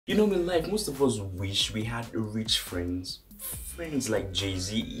You know, in life, most of us wish we had rich friends. Friends like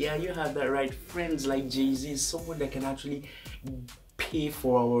Jay-Z. Yeah, you had that right. Friends like Jay-Z. Someone that can actually pay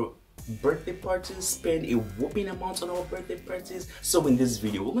for our birthday parties, spend a whopping amount on our birthday parties. So in this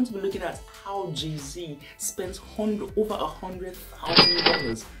video, we're going to be looking at how Jay-Z spends over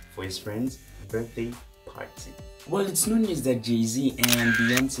 $100,000 for his friend's birthday party. Well, it's no news that Jay-Z and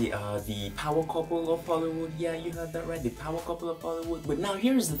Beyonce are the power couple of Hollywood. Yeah, you heard that right, the power couple of Hollywood. But now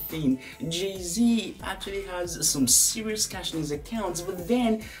here's the thing, Jay-Z actually has some serious cash in his accounts, but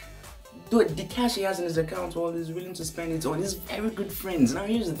then the cash he has in his account, well, he's willing to spend it on his very good friends. Now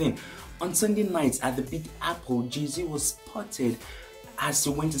here's the thing, on Sunday nights at the Big Apple, Jay-Z was spotted as he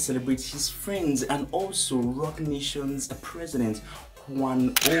went to celebrate his friends and also Rock Nation's president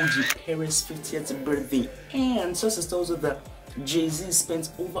Juan O.G. Perez's 50th birthday. And sources tells us that Jay-Z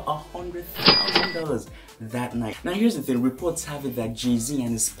spent over $100,000 that night. Now here's the thing, reports have it that Jay-Z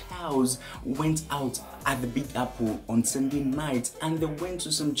and his pals went out at the Big Apple on Sunday night and they went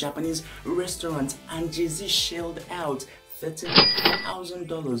to some Japanese restaurant and Jay-Z shelled out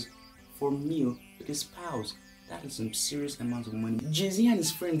 $13,000 for a meal with his pals. That is some serious amount of money. Jay-Z and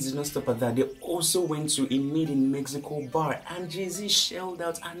his friends did not stop at that. They also went to a Made in Mexico bar and Jay-Z shelled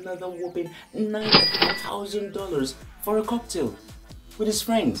out another whopping $9,000 for a cocktail with his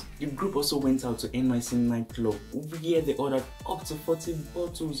friends. The group also went out to NYC nightclub where they ordered up to 40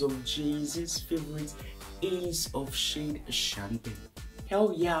 bottles of Jay-Z's favorite Ace of Shade champagne.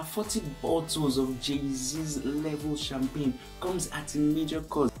 Hell yeah, 40 bottles of Jay-Z's level champagne comes at a major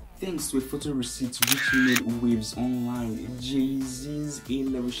cost. Thanks to a photo receipt which made waves online, Jay-Z's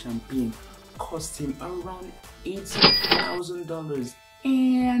A-level champagne cost him around $80,000,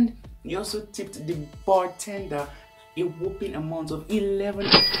 and he also tipped the bartender a whopping amount of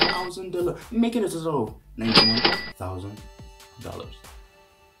 $11,000, making a total of $91,000.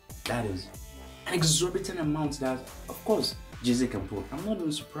 That is an exorbitant amount that, of course, Jay-Z can pull. I'm not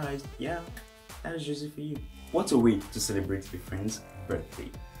even surprised. Yeah, that is Jay-Z for you. What a way to celebrate a friend's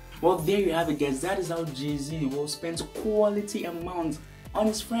birthday. Well, there you have it, guys. That is how Jay-Z will spend quality amount on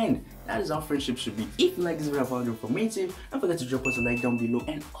his friend. That is how friendship should be. If you like this video, I found it informative, don't forget to drop us a like down below,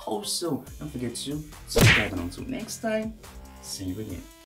 and also don't forget to subscribe. And until next time, see you again.